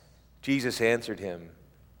Jesus answered him,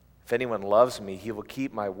 "If anyone loves me, he will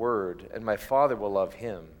keep my word, and my Father will love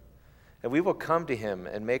him, and we will come to him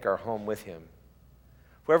and make our home with him.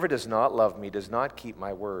 Whoever does not love me does not keep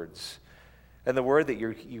my words, and the word that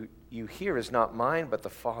you hear is not mine, but the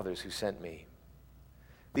Father's who sent me.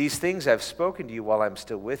 These things I've spoken to you while I'm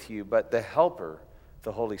still with you, but the Helper,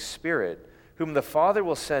 the Holy Spirit, whom the Father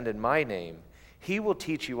will send in my name, he will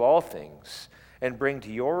teach you all things and bring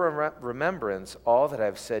to your remembrance all that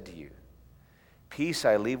I've said to you. Peace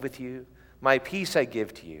I leave with you, my peace I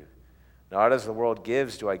give to you. Not as the world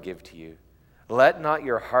gives do I give to you. Let not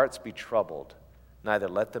your hearts be troubled, neither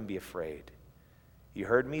let them be afraid. You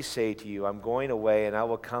heard me say to you, I'm going away and I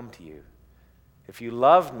will come to you. If you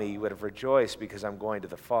loved me, you would have rejoiced because I'm going to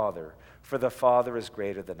the Father, for the Father is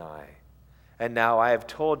greater than I. And now I have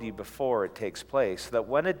told you before it takes place, so that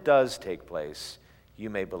when it does take place, you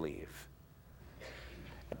may believe."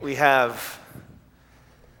 We have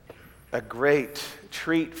a great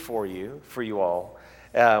treat for you all.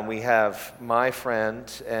 We have my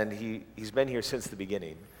friend, and he's been here since the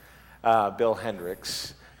beginning, Bill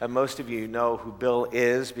Hendricks. And most of you know who Bill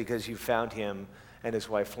is because you found him and his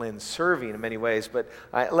wife Lynn serving in many ways. But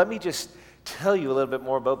let me just tell you a little bit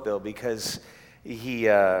more about Bill, because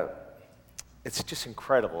it's just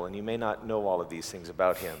incredible, and you may not know all of these things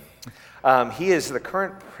about him. He is the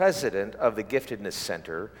current president of the Giftedness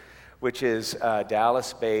Center, which is a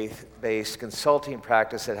Dallas-based consulting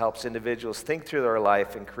practice that helps individuals think through their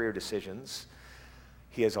life and career decisions.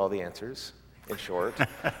 He has all the answers, in short.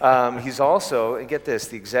 He's also, and get this,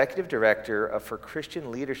 the executive director for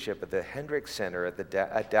Christian leadership at the Hendricks Center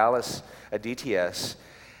at Dallas, at DTS.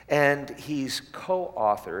 And he's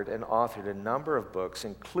co-authored and authored a number of books,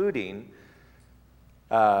 including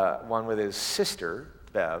one with his sister,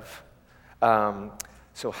 Bev.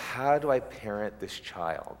 So how do I parent this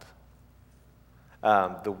child?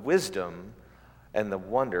 The wisdom and the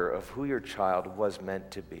wonder of who your child was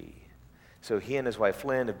meant to be. So he and his wife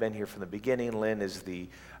Lynn have been here from the beginning. Lynn is the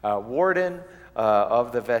warden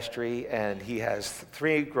of the vestry, and he has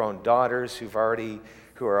 3 grown daughters who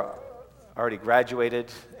are already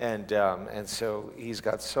graduated, and so he's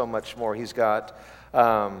got so much more. He's got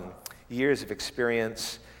years of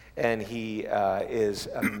experience, and he is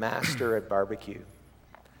a master at barbecue.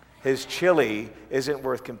 His chili isn't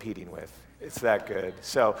worth competing with. It's that good.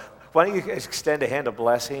 So why don't you extend a hand of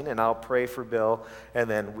blessing, and I'll pray for Bill, and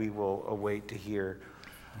then we will await to hear.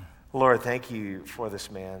 Lord, thank you for this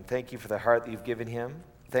man. Thank you for the heart that you've given him.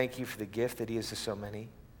 Thank you for the gift that he is to so many.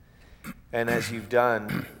 And as you've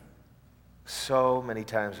done so many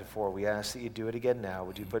times before, we ask that you do it again now.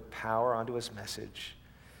 Would you put power onto his message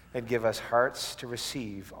and give us hearts to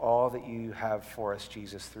receive all that you have for us,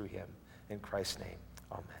 Jesus, through him. In Christ's name,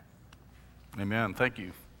 amen. Amen. Thank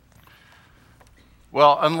you.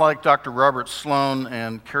 Well, unlike Dr. Robert Sloan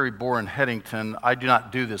and Carrie Boren Headington, I do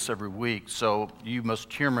not do this every week, so you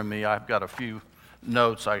must humor me. I've got a few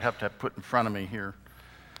notes I have to put in front of me here.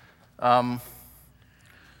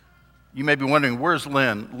 You may be wondering, where's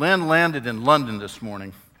Lynn? Lynn landed in London this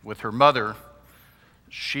morning with her mother.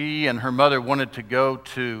 She and her mother wanted to go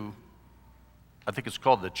to, I think it's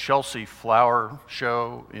called the Chelsea Flower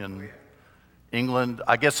Show in England.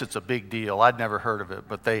 I guess it's a big deal. I'd never heard of it,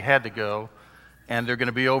 but they had to go. And they're going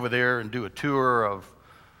to be over there and do a tour of,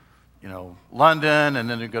 London, and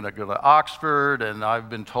then they're going to go to Oxford. And I've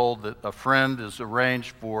been told that a friend has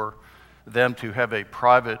arranged for them to have a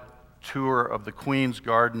private tour of the Queen's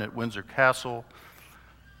Garden at Windsor Castle.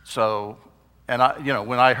 So, and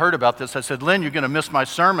when I heard about this, I said, Lynn, you're going to miss my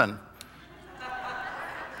sermon.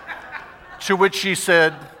 To which she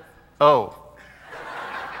said, oh,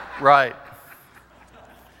 right.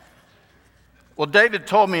 Well, David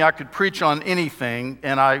told me I could preach on anything,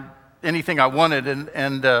 and anything I wanted,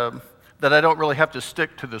 and that I don't really have to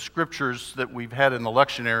stick to the scriptures that we've had in the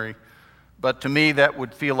lectionary. But to me, that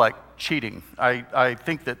would feel like cheating. I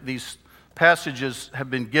think that these passages have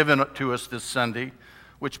been given to us this Sunday,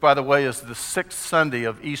 which, by the way, is the 6th Sunday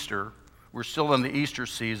of Easter. We're still in the Easter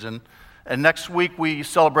season. And next week, we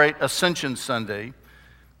celebrate Ascension Sunday.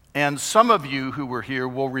 And some of you who were here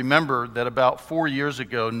will remember that about 4 years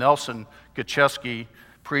ago, Nelson Kaczewski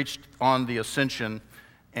preached on the Ascension,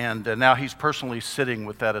 and now he's personally sitting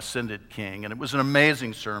with that ascended King. And it was an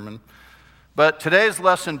amazing sermon. But today's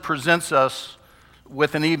lesson presents us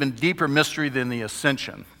with an even deeper mystery than the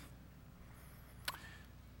Ascension.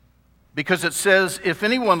 Because it says, if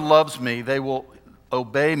anyone loves me, they will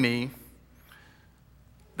obey me.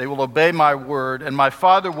 They will obey my word, and my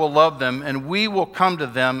Father will love them, and we will come to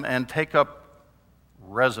them and take up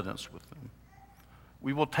residence with them.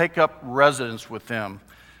 We will take up residence with them.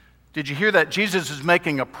 Did you hear that? Jesus is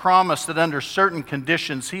making a promise that under certain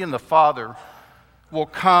conditions, he and the Father will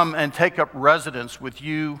come and take up residence with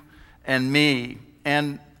you and me.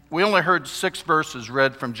 And we only heard 6 verses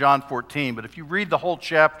read from John 14, but if you read the whole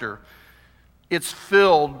chapter, it's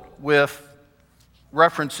filled with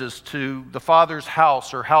references to the Father's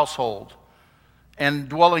house or household and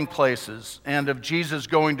dwelling places, and of Jesus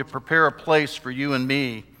going to prepare a place for you and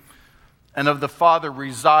me, and of the Father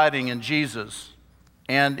residing in Jesus,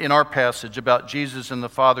 and in our passage about Jesus and the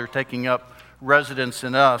Father taking up residence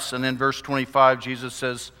in us. And in verse 25, Jesus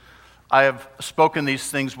says, I have spoken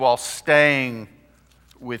these things while staying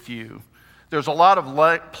with you. There's a lot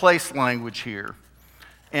of place language here,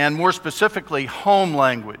 and more specifically, home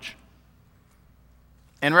language.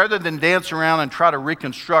 And rather than dance around and try to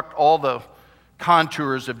reconstruct all the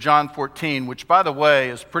contours of John 14, which, by the way,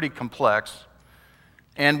 is pretty complex,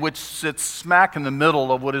 and which sits smack in the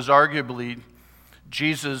middle of what is arguably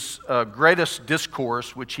Jesus' greatest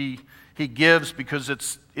discourse, which he gives because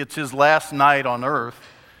it's his last night on earth.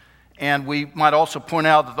 And we might also point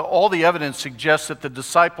out that all the evidence suggests that the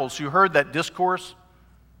disciples who heard that discourse,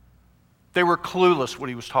 they were clueless what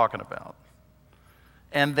he was talking about.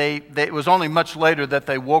 And it was only much later that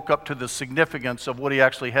they woke up to the significance of what he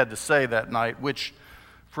actually had to say that night, which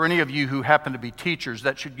for any of you who happen to be teachers,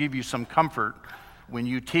 that should give you some comfort when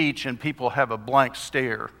you teach and people have a blank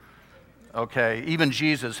stare. Okay, even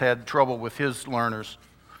Jesus had trouble with his learners.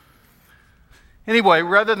 Anyway,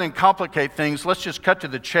 rather than complicate things, let's just cut to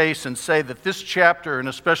the chase and say that this chapter, and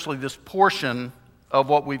especially this portion of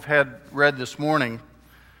what we've had read this morning,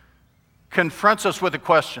 confronts us with a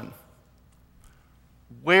question.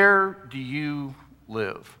 Where do you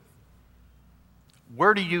live?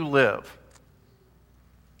 Where do you live?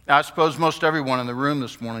 Now, I suppose most everyone in the room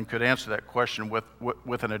this morning could answer that question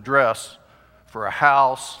with an address for a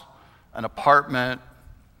house, an apartment,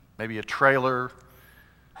 maybe a trailer.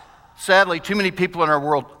 Sadly, too many people in our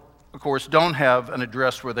world, of course, don't have an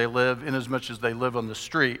address where they live, inasmuch as they live on the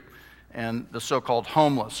street, and the so-called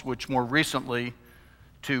homeless, which more recently,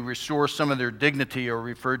 to restore some of their dignity, are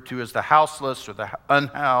referred to as the houseless or the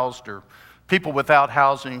unhoused or people without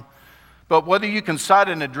housing. But whether you can cite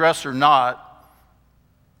an address or not,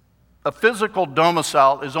 a physical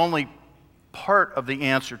domicile is only part of the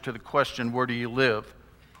answer to the question, where do you live?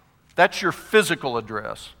 That's your physical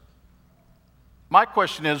address. My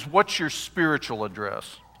question is, what's your spiritual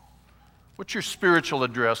address? What's your spiritual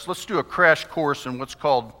address? Let's do a crash course in what's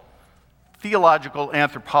called theological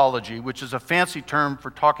anthropology, which is a fancy term for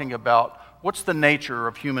talking about what's the nature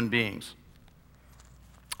of human beings.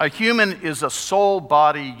 A human is a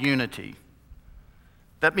soul-body unity.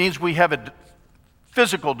 That means we have a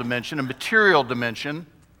physical dimension, a material dimension,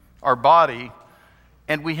 our body,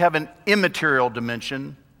 and we have an immaterial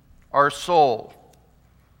dimension, our soul.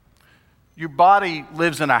 Your body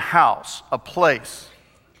lives in a house, a place.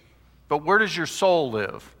 But where does your soul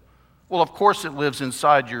live? Well, of course it lives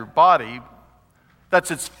inside your body. That's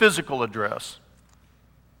its physical address.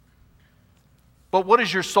 But what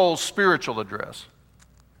is your soul's spiritual address?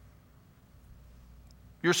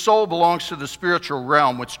 Your soul belongs to the spiritual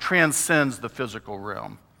realm, which transcends the physical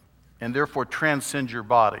realm, and therefore transcends your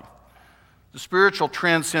body. The spiritual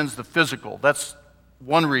transcends the physical. That's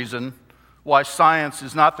one reason why science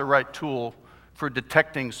is not the right tool for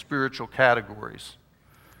detecting spiritual categories.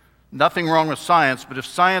 Nothing wrong with science, but if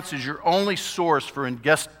science is your only source for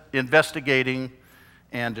investigating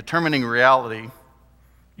and determining reality,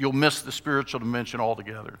 you'll miss the spiritual dimension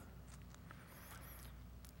altogether.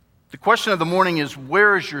 The question of the morning is,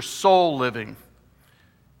 where is your soul living?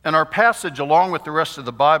 And our passage, along with the rest of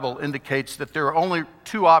the Bible, indicates that there are only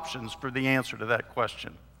 2 options for the answer to that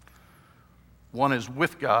question. One is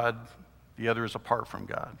with God, the other is apart from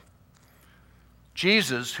God.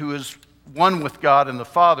 Jesus, who is one with God and the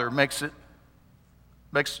Father, makes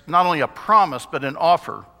not only a promise, but an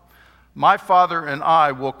offer. My Father and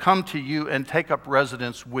I will come to you and take up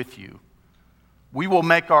residence with you. We will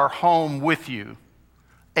make our home with you,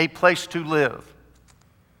 a place to live.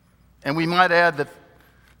 And we might add that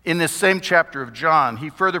in this same chapter of John, he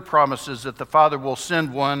further promises that the Father will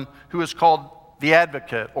send one who is called the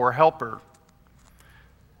Advocate or Helper,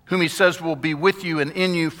 whom he says will be with you and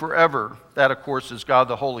in you forever. That, of course, is God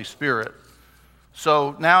the Holy Spirit.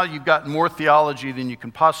 So now you've got more theology than you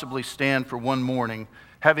can possibly stand for one morning,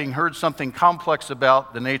 having heard something complex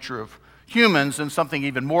about the nature of humans and something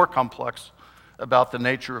even more complex about the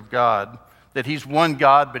nature of God, that he's one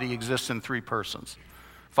God, but he exists in 3 persons.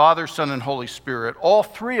 Father, Son, and Holy Spirit, all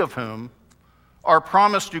 3 of whom are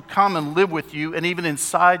promised to come and live with you and even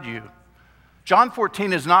inside you. John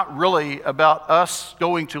 14 is not really about us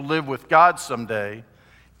going to live with God someday.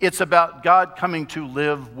 It's about God coming to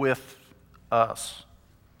live with us.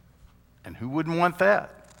 And who wouldn't want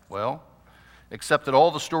that? Well, except that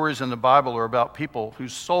all the stories in the Bible are about people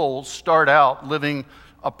whose souls start out living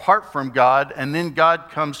apart from God, and then God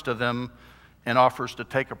comes to them and offers to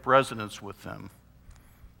take up residence with them.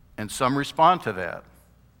 And some respond to that,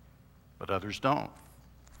 but others don't.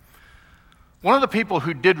 One of the people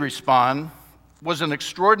who did respond was an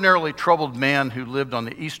extraordinarily troubled man who lived on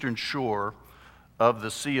the eastern shore of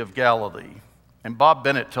the Sea of Galilee. And Bob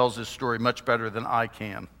Bennett tells this story much better than I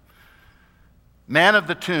can. Man of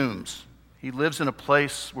the tombs, he lives in a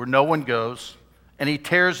place where no one goes, and he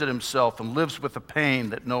tears at himself and lives with a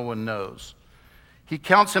pain that no one knows. He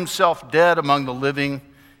counts himself dead among the living.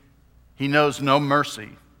 He knows no mercy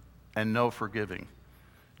and no forgiving.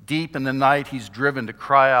 Deep in the night, he's driven to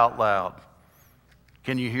cry out loud.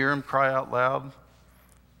 Can you hear him cry out loud?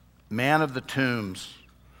 Man of the tombs,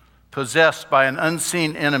 possessed by an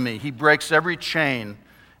unseen enemy, he breaks every chain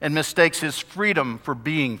and mistakes his freedom for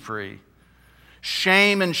being free.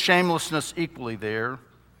 Shame and shamelessness equally there,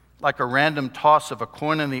 like a random toss of a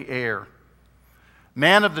coin in the air.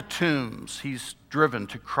 Man of the tombs, he's driven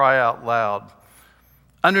to cry out loud.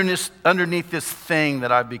 Underneath this thing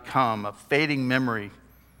that I've become, a fading memory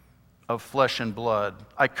of flesh and blood,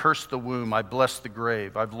 I curse the womb, I bless the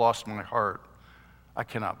grave, I've lost my heart, I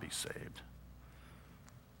cannot be saved.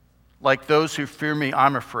 Like those who fear me,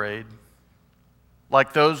 I'm afraid.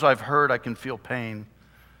 Like those I've heard, I can feel pain.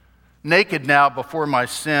 Naked now before my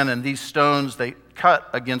sin, and these stones, they cut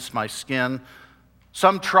against my skin.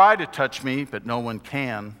 Some try to touch me, but no one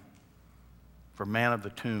can. For man of the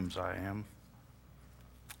tombs I am.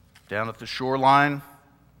 Down at the shoreline,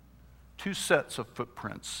 two sets of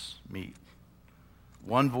footprints meet.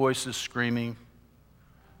 One voice is screaming,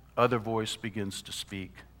 other voice begins to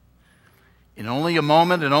speak. In only a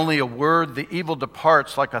moment and only a word, the evil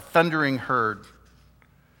departs like a thundering herd.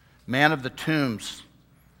 Man of the tombs,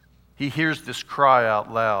 he hears this cry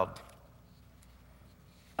out loud.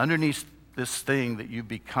 Underneath this thing that you've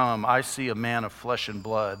become, I see a man of flesh and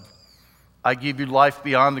blood. I give you life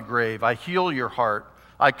beyond the grave. I heal your heart.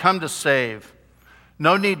 I come to save.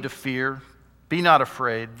 No need to fear. Be not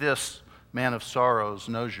afraid. This man of sorrows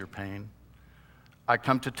knows your pain. I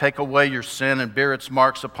come to take away your sin and bear its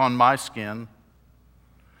marks upon my skin.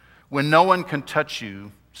 When no one can touch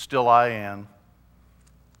you, still I am.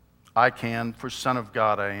 I can, for Son of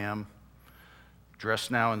God I am.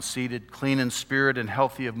 Dressed now and seated, clean in spirit and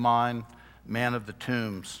healthy of mind, man of the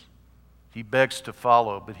tombs. He begs to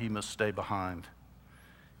follow, but he must stay behind.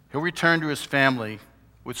 He'll return to his family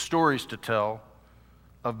with stories to tell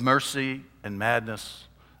of mercy and madness,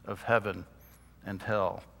 of heaven and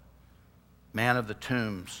hell. Man of the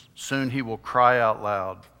tombs, soon he will cry out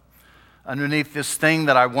loud. Underneath this thing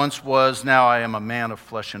that I once was, now I am a man of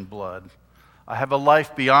flesh and blood. I have a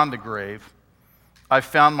life beyond the grave. I've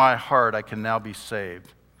found my heart, I can now be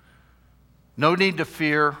saved. No need to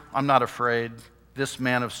fear, I'm not afraid. This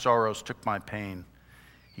man of sorrows took my pain.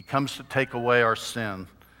 He comes to take away our sin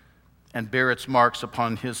and bear its marks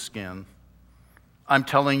upon his skin. I'm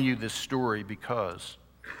telling you this story because,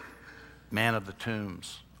 man of the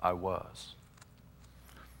tombs, I was.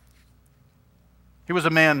 Here was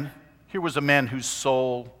a man whose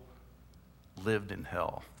soul lived in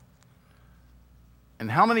hell. And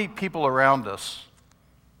how many people around us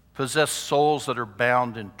possess souls that are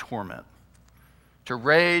bound in torment? To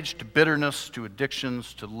rage, to bitterness, to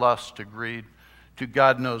addictions, to lust, to greed, to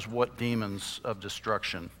God knows what demons of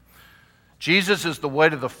destruction. Jesus is the way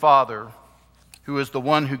to the Father, who is the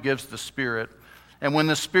one who gives the Spirit. And when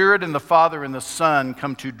the Spirit and the Father and the Son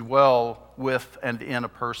come to dwell with and in a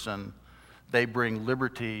person, they bring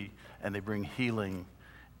liberty, and they bring healing,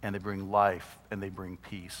 and they bring life, and they bring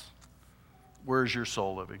peace. Where's your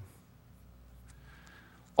soul living?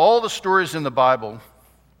 All the stories in the Bible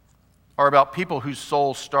are about people whose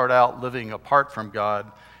souls start out living apart from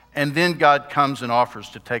God, and then God comes and offers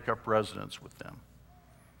to take up residence with them.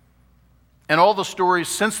 And all the stories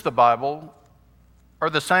since the Bible are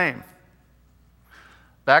the same.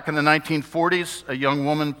 Back in the 1940s, a young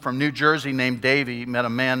woman from New Jersey named Davy met a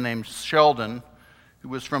man named Sheldon, who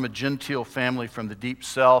was from a genteel family from the Deep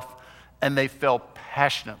South, and they fell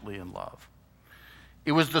passionately in love.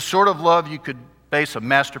 It was the sort of love you could base a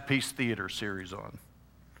masterpiece theater series on,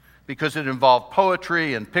 because it involved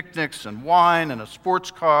poetry and picnics and wine and a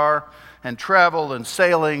sports car and travel and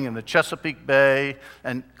sailing in the Chesapeake Bay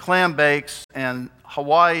and clam bakes and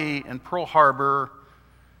Hawaii and Pearl Harbor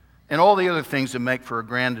and all the other things that make for a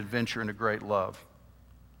grand adventure and a great love.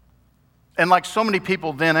 And like so many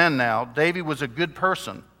people then and now, Davy was a good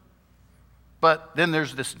person. But then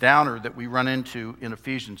there's this downer that we run into in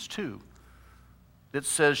Ephesians 2 that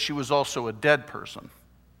says she was also a dead person,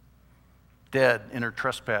 dead in her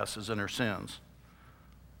trespasses and her sins.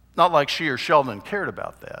 Not like she or Sheldon cared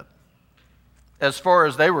about that. As far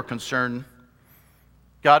as they were concerned,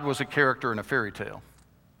 God was a character in a fairy tale.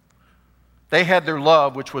 They had their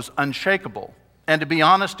love, which was unshakable. And to be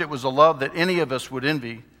honest, it was a love that any of us would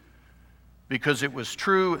envy because it was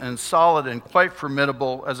true and solid and quite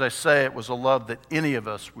formidable. As I say, it was a love that any of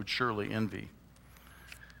us would surely envy.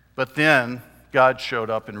 But then God showed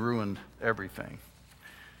up and ruined everything.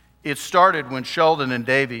 It started when Sheldon and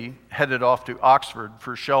Davy headed off to Oxford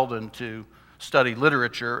for Sheldon to study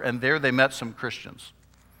literature, and there they met some Christians.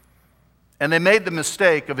 And they made the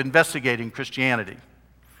mistake of investigating Christianity,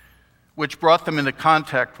 which brought them into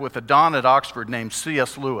contact with a Don at Oxford named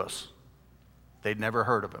C.S. Lewis. They'd never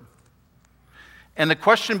heard of him. And the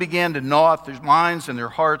question began to gnaw at their minds and their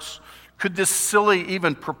hearts, could this silly,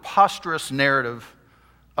 even preposterous narrative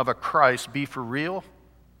of a Christ be for real?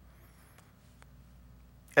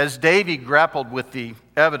 As Davy grappled with the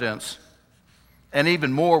evidence, and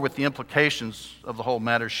even more with the implications of the whole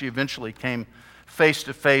matter, she eventually came face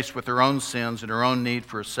to face with her own sins and her own need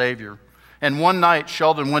for a Savior. And one night,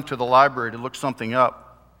 Sheldon went to the library to look something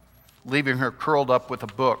up, leaving her curled up with a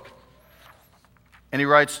book. And he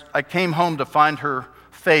writes, I came home to find her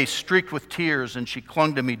face streaked with tears, and she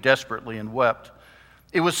clung to me desperately and wept.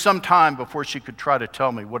 It was some time before she could try to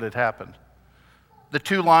tell me what had happened. The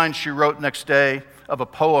 2 lines she wrote next day of a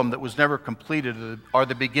poem that was never completed are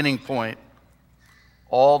the beginning point.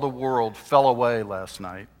 All the world fell away last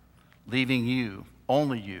night, leaving you,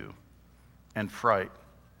 only you, and fright.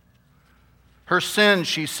 Her sin,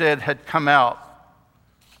 she said, had come out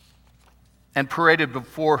and paraded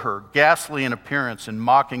before her, ghastly in appearance and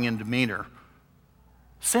mocking in demeanor.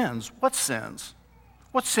 Sins? What sins?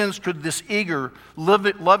 What sins could this eager,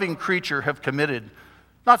 loving creature have committed?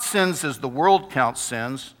 Not sins as the world counts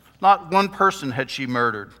sins. Not one person had she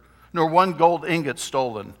murdered, nor one gold ingot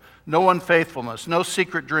stolen, no unfaithfulness, no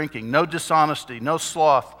secret drinking, no dishonesty, no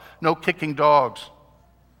sloth, no kicking dogs.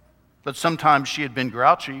 But sometimes she had been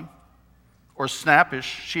grouchy or snappish.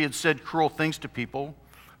 She had said cruel things to people,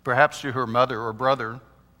 perhaps to her mother or brother.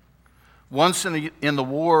 Once in the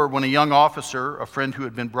war, when a young officer, a friend who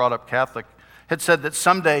had been brought up Catholic, had said that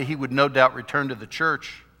someday he would no doubt return to the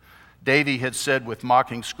church, Davy had said with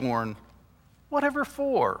mocking scorn, "Whatever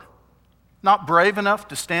for? Not brave enough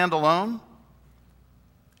to stand alone?"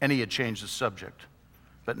 And he had changed the subject.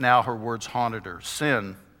 But now her words haunted her.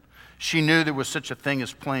 Sin. She knew there was such a thing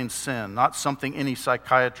as plain sin, not something any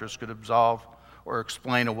psychiatrist could absolve or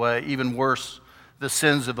explain away. Even worse, the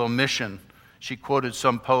sins of omission. She quoted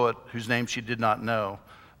some poet whose name she did not know.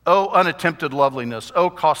 "Oh, unattempted loveliness, oh,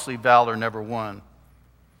 costly valor never won."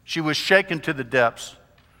 She was shaken to the depths,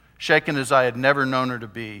 shaken as I had never known her to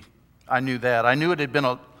be. I knew that. I knew it had been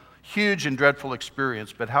a huge and dreadful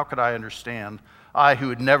experience, but how could I understand? I who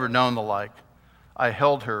had never known the like. I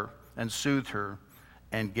held her and soothed her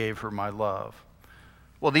and gave her my love.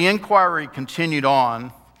 Well, the inquiry continued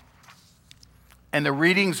on, and the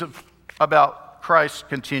readings about Christ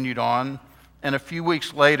continued on, and a few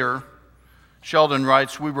weeks later, Sheldon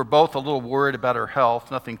writes, we were both a little worried about her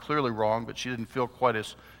health, nothing clearly wrong, but she didn't feel quite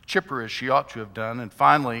as chipper as she ought to have done, and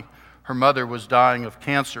finally, her mother was dying of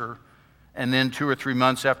cancer, and then 2 or 3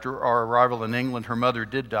 months after our arrival in England, her mother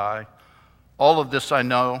did die. All of this I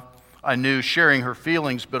knew, sharing her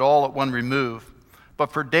feelings, but all at one remove.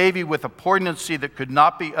 But for Davy, with a poignancy that could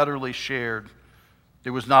not be utterly shared,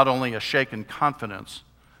 there was not only a shaken confidence,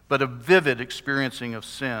 but a vivid experiencing of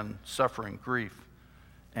sin, suffering, grief,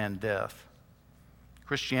 and death.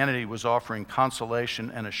 Christianity was offering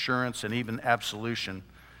consolation and assurance and even absolution.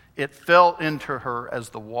 It fell into her as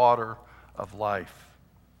the water of life.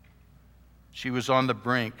 She was on the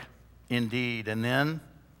brink, indeed, and then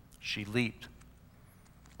she leaped.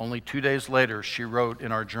 Only 2 days later, she wrote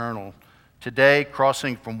in our journal, today,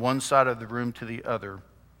 crossing from one side of the room to the other,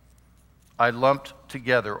 I lumped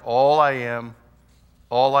together all I am,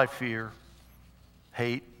 all I fear,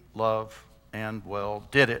 hate, love, and, well,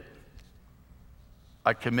 did it.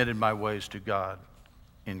 I committed my ways to God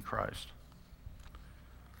in Christ.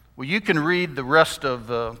 Well, you can read the rest of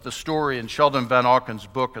the story in Sheldon Van Auken's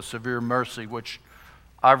book, A Severe Mercy, which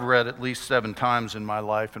I've read at least 7 times in my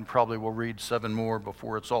life and probably will read 7 more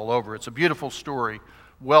before it's all over. It's a beautiful story,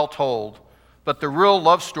 well told, but the real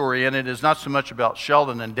love story in it is not so much about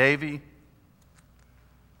Sheldon and Davy.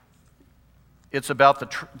 It's about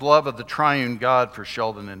the love of the triune God for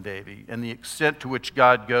Sheldon and Davy and the extent to which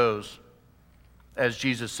God goes, as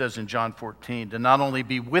Jesus says in John 14, to not only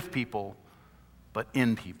be with people, but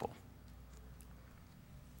in people.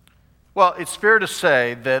 Well, it's fair to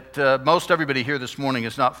say that most everybody here this morning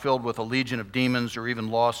is not filled with a legion of demons or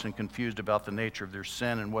even lost and confused about the nature of their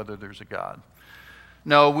sin and whether there's a God.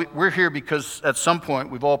 No, we're here because at some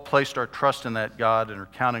point we've all placed our trust in that God and are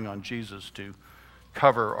counting on Jesus to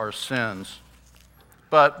cover our sins.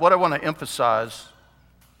 But what I want to emphasize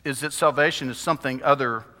is that salvation is something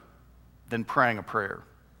other than praying a prayer.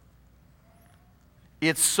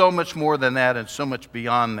 It's so much more than that and so much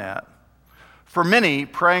beyond that. For many,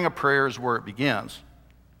 praying a prayer is where it begins.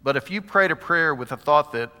 But if you prayed a prayer with a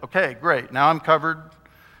thought that, okay, great, now I'm covered,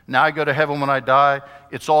 now I go to heaven when I die,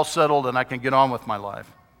 it's all settled and I can get on with my life,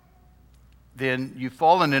 then you've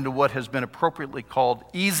fallen into what has been appropriately called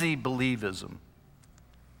easy believism.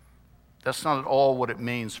 That's not at all what it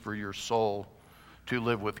means for your soul to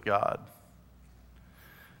live with God.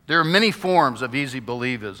 There are many forms of easy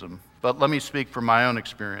believism, but let me speak from my own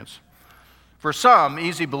experience. For some,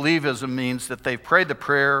 easy believism means that they've prayed the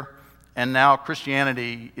prayer and now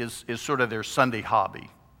Christianity is sort of their Sunday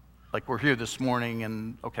hobby. Like we're here this morning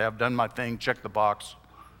and, okay, I've done my thing, check the box,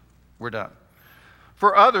 we're done.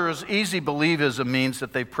 For others, easy believism means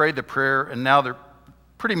that they've prayed the prayer and now they're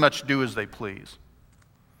pretty much do as they please.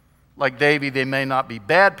 Like Davy, they may not be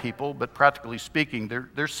bad people, but practically speaking,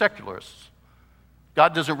 they're secularists.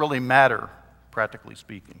 God doesn't really matter, practically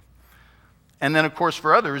speaking. And then, of course,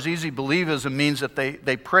 for others, easy believism means that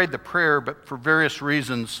they prayed the prayer, but for various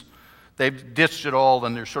reasons, they've ditched it all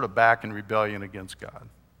and they're sort of back in rebellion against God.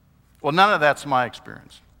 Well, none of that's my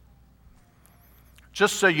experience.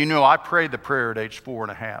 Just so you know, I prayed the prayer at age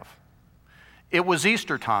 4.5. It was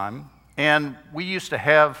Easter time, and we used to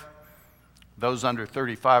have, those under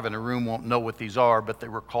 35 in the room won't know what these are, but they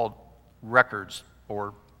were called records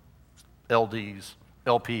or LPs.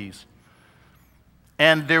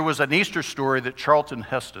 And there was an Easter story that Charlton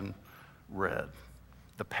Heston read,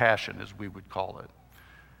 The Passion, as we would call it.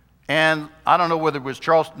 And I don't know whether it was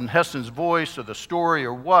Charlton Heston's voice or the story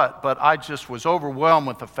or what, but I just was overwhelmed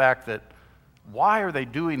with the fact that why are they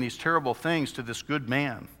doing these terrible things to this good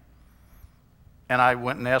man? And I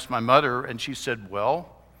went and asked my mother, and she said,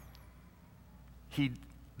 well,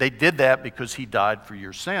 they did that because he died for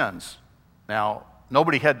your sins. Now,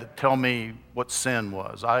 nobody had to tell me what sin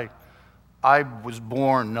was. I was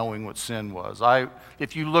born knowing what sin was.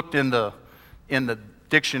 If you looked in the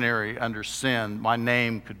dictionary under sin, my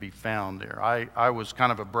name could be found there. I was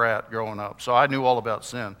kind of a brat growing up, so I knew all about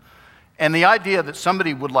sin. And the idea that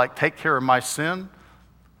somebody would take care of my sin,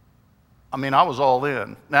 I mean, I was all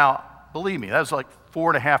in. Now, believe me, that was like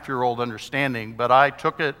 4.5-year-old understanding, but I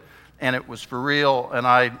took it and it was for real and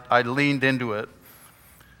I leaned into it.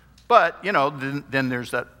 But, then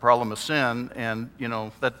there's that problem of sin, and,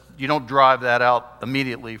 that you don't drive that out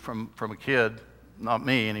immediately from a kid, not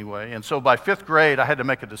me anyway. And so by 5th grade, I had to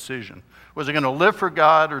make a decision. Was I going to live for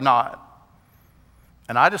God or not?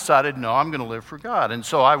 And I decided, no, I'm going to live for God. And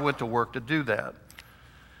so I went to work to do that.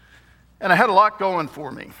 And I had a lot going for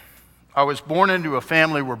me. I was born into a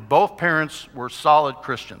family where both parents were solid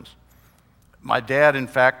Christians. My dad, in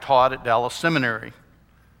fact, taught at Dallas Seminary.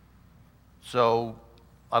 So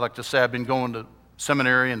I like to say I've been going to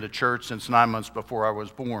seminary and to church since 9 months before I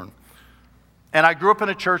was born. And I grew up in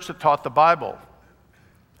a church that taught the Bible.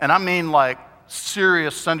 And I mean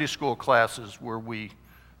serious Sunday school classes where we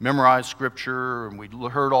memorized scripture and we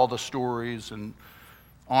heard all the stories and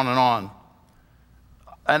on and on.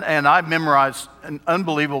 And I memorized an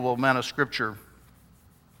unbelievable amount of scripture.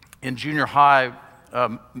 In junior high,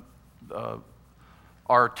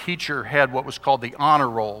 our teacher had what was called the honor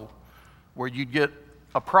roll, where you'd get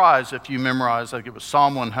a prize if you memorized, it was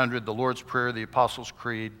Psalm 100, the Lord's Prayer, the Apostles'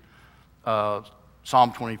 Creed,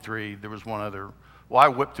 Psalm 23, there was one other. Well, I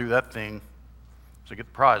whipped through that thing to get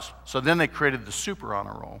the prize. So then they created the super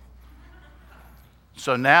honor roll.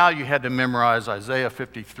 So now you had to memorize Isaiah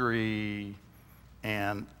 53,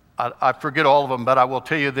 and I forget all of them, but I will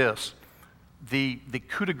tell you this. The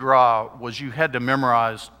coup de grace was you had to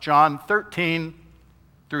memorize John 13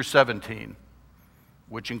 through 17.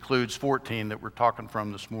 Which includes 14 that we're talking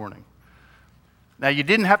from this morning. Now, you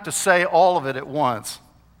didn't have to say all of it at once.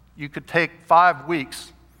 You could take 5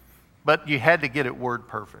 weeks, but you had to get it word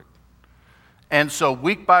perfect. And so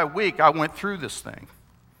week by week, I went through this thing.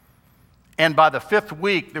 And by the 5th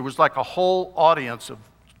week, there was a whole audience of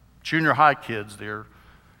junior high kids there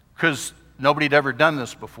because nobody had ever done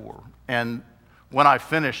this before. And when I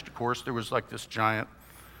finished, of course, there was this giant,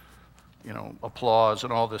 applause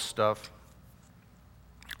and all this stuff.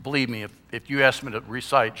 Believe me, if you asked me to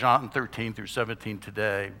recite John 13 through 17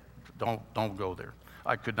 today, don't go there.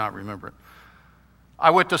 I could not remember it. I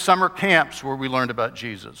went to summer camps where we learned about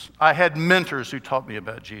Jesus. I had mentors who taught me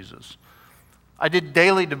about Jesus. I did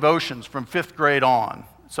daily devotions from 5th grade on.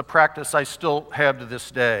 It's a practice I still have to this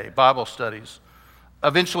day, Bible studies.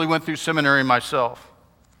 Eventually went through seminary myself.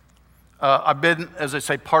 I've been, as I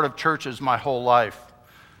say, part of churches my whole life.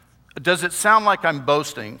 Does it sound like I'm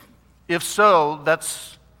boasting? If so,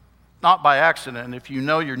 that's not by accident. If you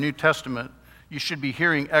know your New Testament, you should be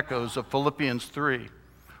hearing echoes of Philippians 3,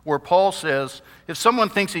 where Paul says, if someone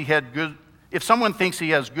thinks he has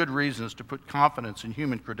good reasons to put confidence in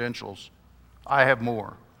human credentials, I have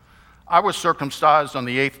more. I was circumcised on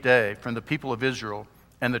the 8th day from the people of Israel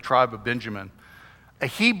and the tribe of Benjamin, a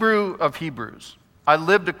Hebrew of Hebrews. I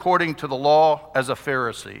lived according to the law as a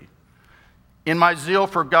Pharisee. In my zeal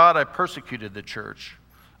for God, I persecuted the church.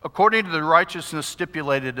 According to the righteousness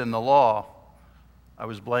stipulated in the law, I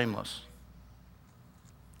was blameless.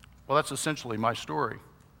 Well, that's essentially my story.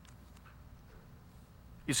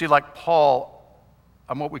 You see, like Paul,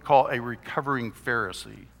 I'm what we call a recovering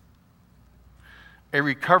Pharisee. A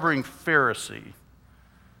recovering Pharisee.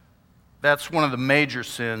 That's one of the major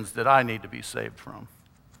sins that I need to be saved from.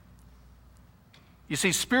 You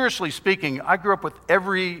see, spiritually speaking, I grew up with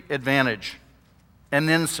every advantage and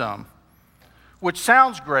then some, which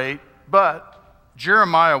sounds great, but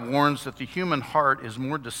Jeremiah warns that the human heart is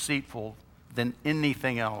more deceitful than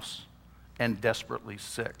anything else and desperately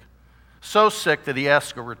sick. So sick that he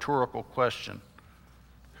asks a rhetorical question.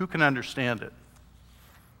 Who can understand it?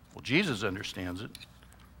 Well, Jesus understands it.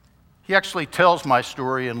 He actually tells my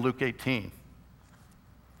story in Luke 18.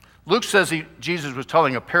 Luke says Jesus was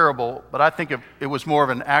telling a parable, but I think it was more of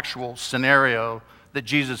an actual scenario that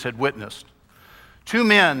Jesus had witnessed. 2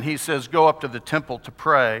 men, he says, go up to the temple to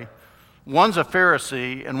pray. One's a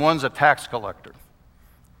Pharisee and one's a tax collector.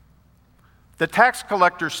 The tax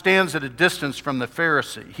collector stands at a distance from the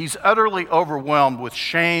Pharisee. He's utterly overwhelmed with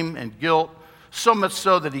shame and guilt, so much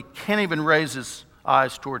so that he can't even raise his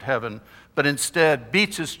eyes toward heaven, but instead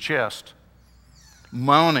beats his chest,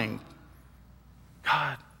 moaning,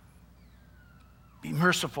 God, be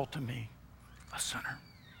merciful to me, a sinner.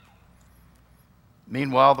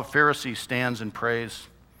 Meanwhile, the Pharisee stands and prays,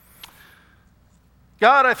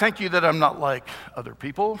 God, I thank you that I'm not like other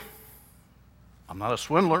people. I'm not a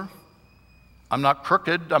swindler. I'm not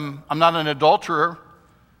crooked. I'm not an adulterer.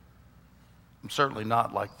 I'm certainly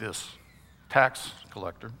not like this tax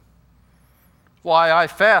collector. Why, I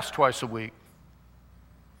fast twice a week.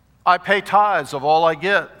 I pay tithes of all I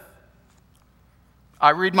get.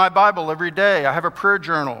 I read my Bible every day. I have a prayer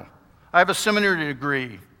journal. I have a seminary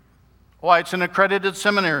degree. Why, it's an accredited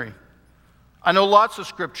seminary. I know lots of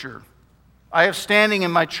scripture. I have standing in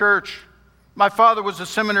my church. My father was a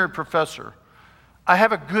seminary professor. I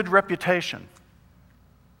have a good reputation.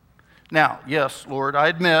 Now, yes, Lord, I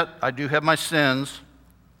admit I do have my sins.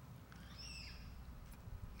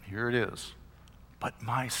 Here it is. But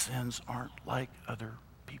my sins aren't like other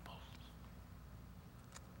people's.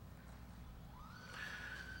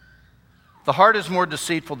 The heart is more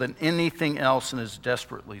deceitful than anything else and is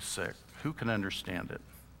desperately sick. Who can understand it?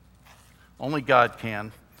 Only God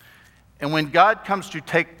can. And when God comes to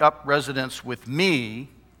take up residence with me,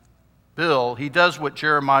 Bill, he does what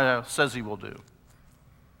Jeremiah says he will do.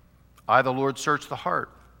 I, the Lord, search the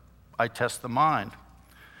heart. I test the mind.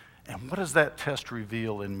 And what does that test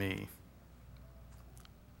reveal in me?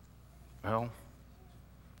 Well,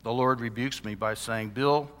 the Lord rebukes me by saying,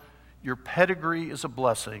 Bill, your pedigree is a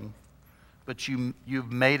blessing, but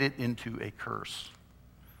you've made it into a curse.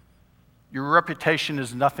 Your reputation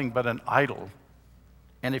is nothing but an idol,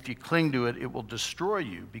 and if you cling to it, it will destroy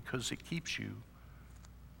you because it keeps you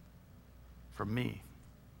from me.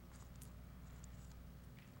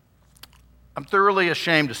 I'm thoroughly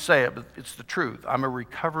ashamed to say it, but it's the truth. I'm a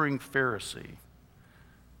recovering Pharisee.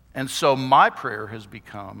 And so my prayer has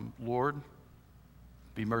become, Lord,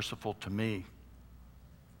 be merciful to me,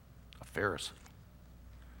 a Pharisee.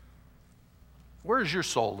 Where is your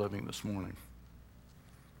soul living this morning?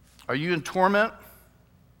 Are you in torment?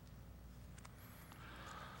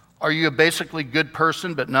 Are you a basically good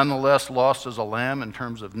person, but nonetheless lost as a lamb in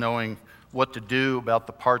terms of knowing what to do about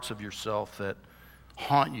the parts of yourself that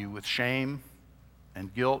haunt you with shame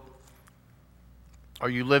and guilt? Are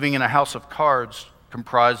you living in a house of cards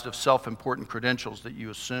comprised of self-important credentials that you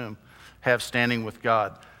assume have standing with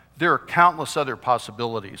God? There are countless other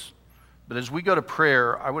possibilities. But as we go to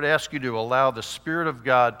prayer, I would ask you to allow the Spirit of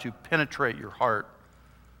God to penetrate your heart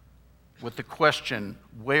with the question,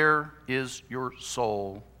 where is your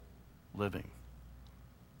soul living?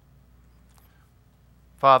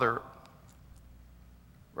 Father,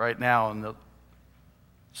 right now in the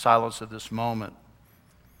silence of this moment,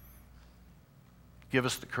 give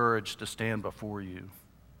us the courage to stand before you,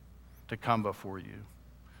 to come before you,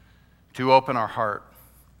 to open our heart.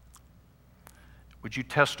 Would you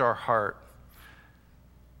test our heart?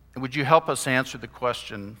 And would you help us answer the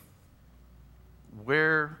question,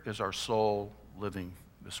 where is our soul living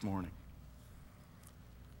this morning?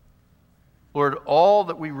 Lord, all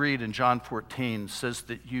that we read in John 14 says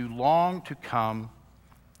that you long to come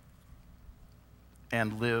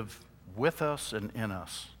and live with us and in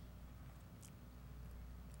us.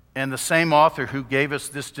 And the same author who gave us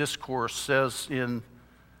this discourse says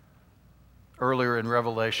earlier in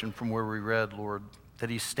Revelation from where we read, Lord, that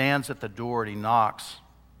he stands at the door and he knocks.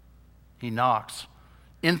 He knocks.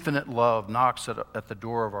 Infinite love knocks at the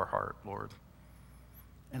door of our heart, Lord.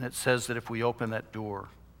 And it says that if we open that door,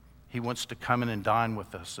 he wants to come in and dine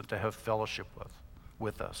with us and to have fellowship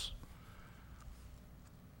with us.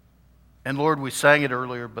 And Lord, we sang it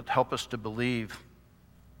earlier, but help us to believe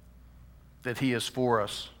that he is for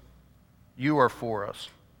us. You are for us.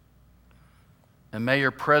 And may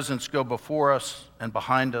your presence go before us and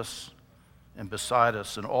behind us and beside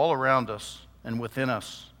us and all around us and within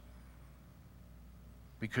us,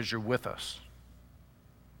 because you're with us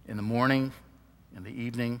in the morning, in the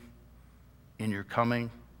evening, in your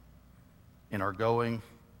coming, in our going,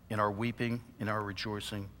 in our weeping, in our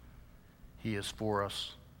rejoicing. He is for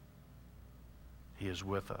us. He is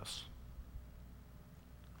with us.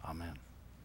 Amen.